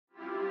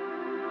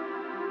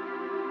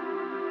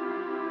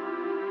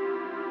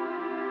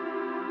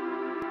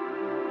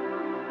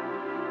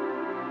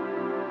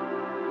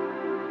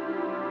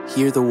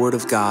Hear the word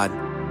of God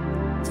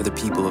for the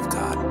people of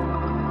God.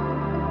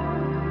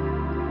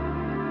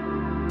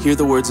 Hear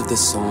the words of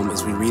this psalm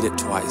as we read it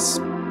twice,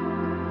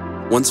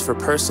 once for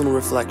personal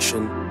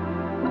reflection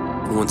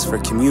and once for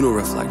communal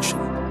reflection.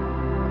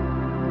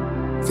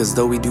 Because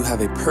though we do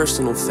have a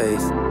personal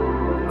faith,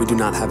 we do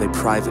not have a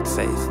private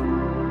faith.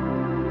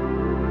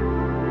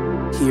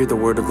 Hear the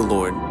word of the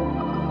Lord.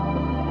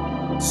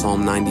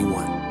 Psalm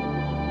 91.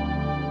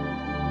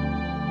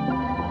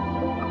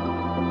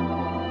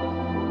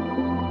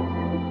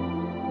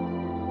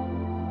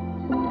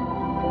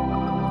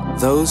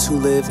 Those who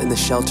live in the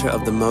shelter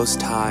of the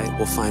Most High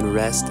will find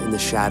rest in the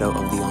shadow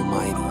of the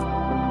Almighty.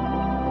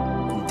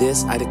 And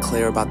this I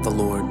declare about the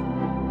Lord,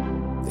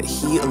 that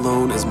He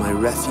alone is my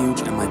refuge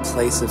and my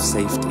place of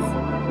safety.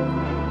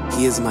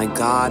 He is my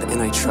God,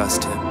 and I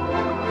trust Him.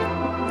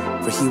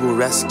 For He will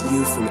rescue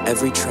you from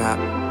every trap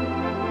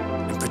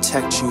and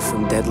protect you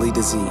from deadly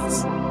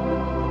disease.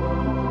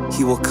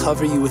 He will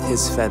cover you with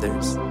His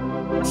feathers.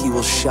 He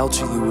will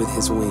shelter you with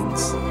His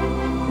wings.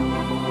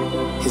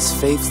 His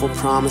faithful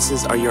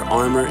promises are your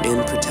armor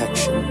and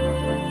protection.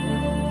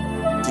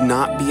 Do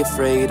not be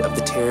afraid of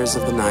the terrors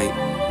of the night,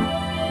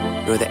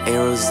 nor the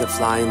arrows that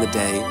fly in the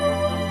day.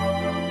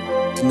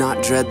 Do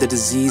not dread the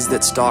disease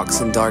that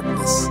stalks in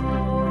darkness,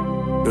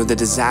 nor the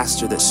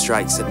disaster that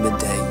strikes at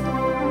midday.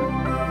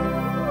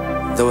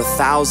 Though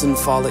 1,000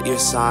 fall at your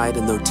side,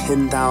 and though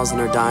 10,000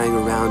 are dying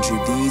around you,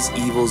 these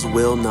evils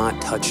will not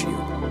touch you.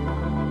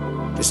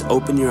 Just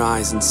open your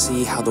eyes and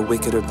see how the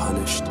wicked are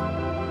punished.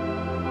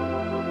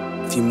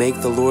 If you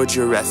make the Lord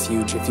your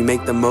refuge, if you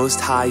make the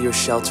Most High your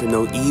shelter,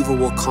 no evil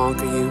will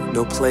conquer you,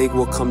 no plague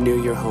will come near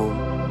your home.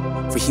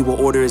 For He will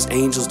order His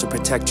angels to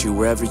protect you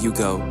wherever you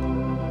go.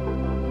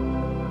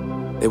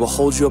 They will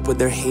hold you up with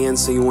their hands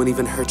so you won't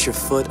even hurt your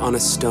foot on a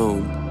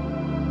stone.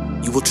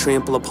 You will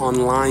trample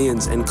upon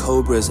lions and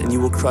cobras, and you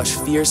will crush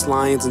fierce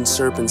lions and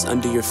serpents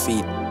under your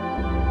feet.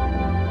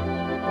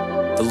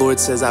 The Lord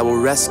says, I will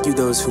rescue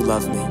those who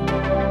love me.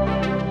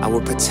 I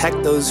will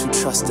protect those who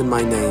trust in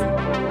my name.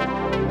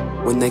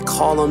 When they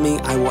call on me,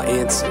 I will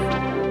answer.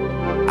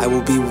 I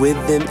will be with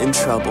them in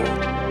trouble.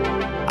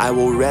 I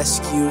will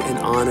rescue and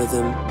honor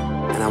them,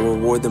 and I will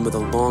reward them with a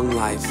long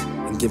life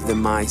and give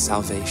them my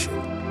salvation.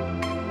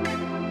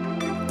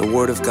 The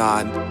word of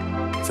God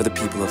for the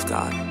people of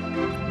God.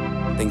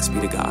 Thanks be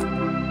to God.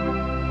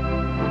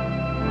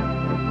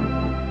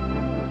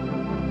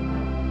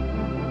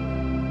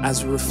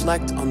 As we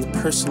reflect on the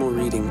personal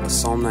reading of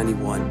Psalm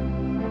 91,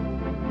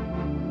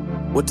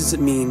 what does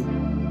it mean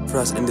for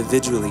us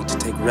individually to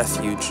take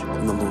refuge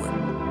in the Lord?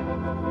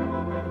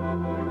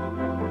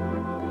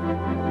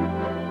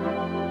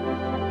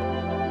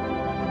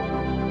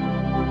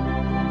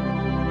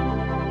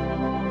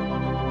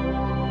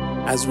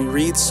 As we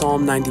read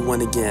Psalm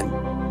 91 again,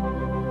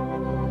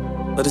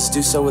 let us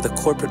do so with a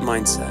corporate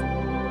mindset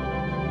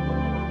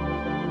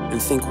and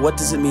think, what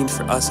does it mean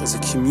for us as a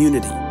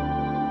community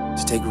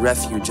to take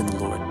refuge in the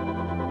Lord?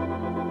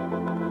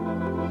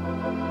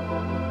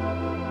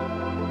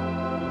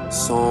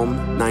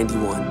 Psalm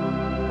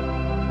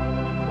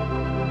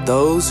 91.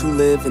 Those who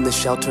live in the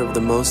shelter of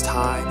the Most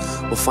High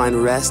will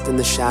find rest in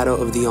the shadow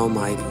of the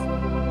Almighty.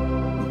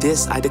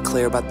 This I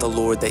declare about the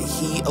Lord, that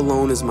He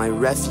alone is my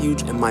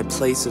refuge and my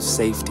place of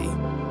safety.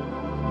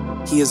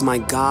 He is my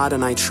God,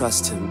 and I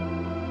trust Him.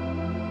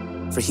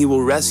 For He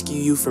will rescue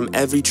you from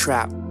every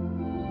trap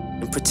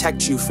and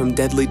protect you from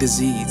deadly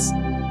disease.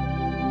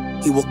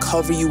 He will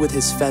cover you with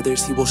His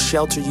feathers. He will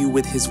shelter you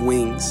with His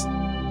wings.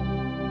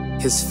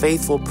 His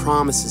faithful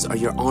promises are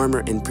your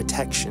armor and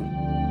protection.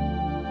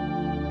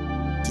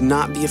 Do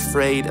not be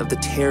afraid of the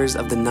terrors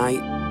of the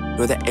night,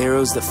 nor the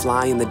arrows that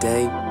fly in the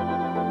day.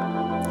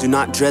 Do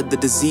not dread the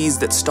disease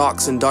that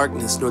stalks in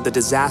darkness, nor the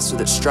disaster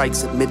that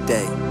strikes at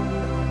midday.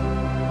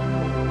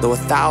 Though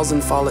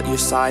 1,000 fall at your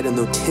side, and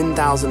though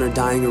 10,000 are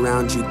dying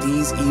around you,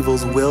 these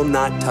evils will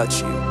not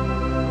touch you.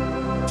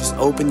 Just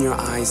open your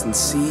eyes and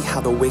see how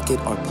the wicked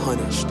are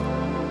punished.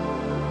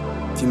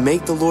 If you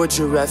make the Lord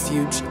your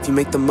refuge, if you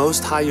make the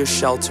Most High your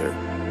shelter,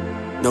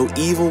 no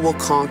evil will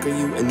conquer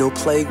you, and no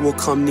plague will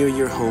come near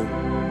your home.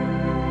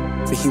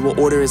 For He will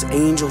order His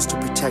angels to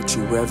protect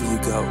you wherever you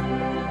go.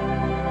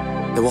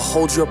 They will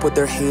hold you up with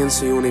their hands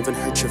so you won't even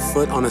hurt your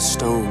foot on a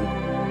stone.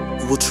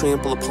 You will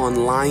trample upon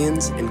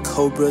lions and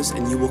cobras,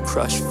 and you will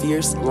crush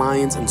fierce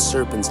lions and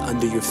serpents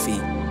under your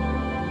feet.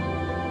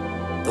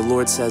 The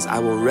Lord says, I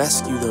will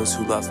rescue those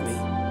who love me.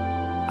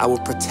 I will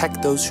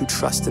protect those who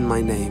trust in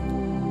my name.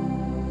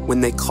 When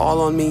they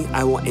call on me,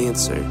 I will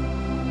answer.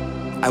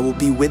 I will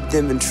be with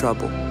them in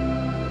trouble.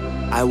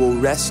 I will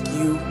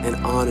rescue and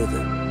honor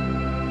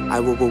them. I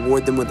will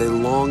reward them with a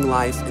long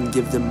life and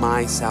give them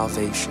my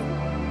salvation.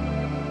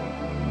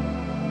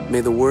 May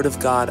the word of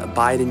God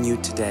abide in you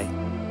today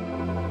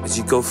as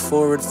you go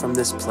forward from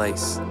this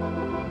place.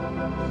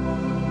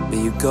 May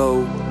you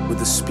go with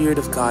the Spirit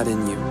of God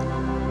in you.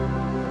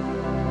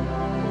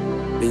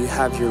 May you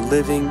have your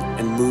living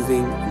and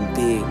moving and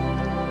being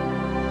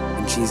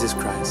in Jesus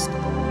Christ.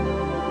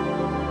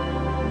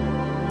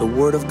 The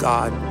word of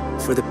God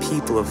for the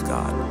people of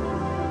God.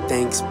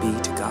 Thanks be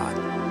to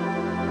God.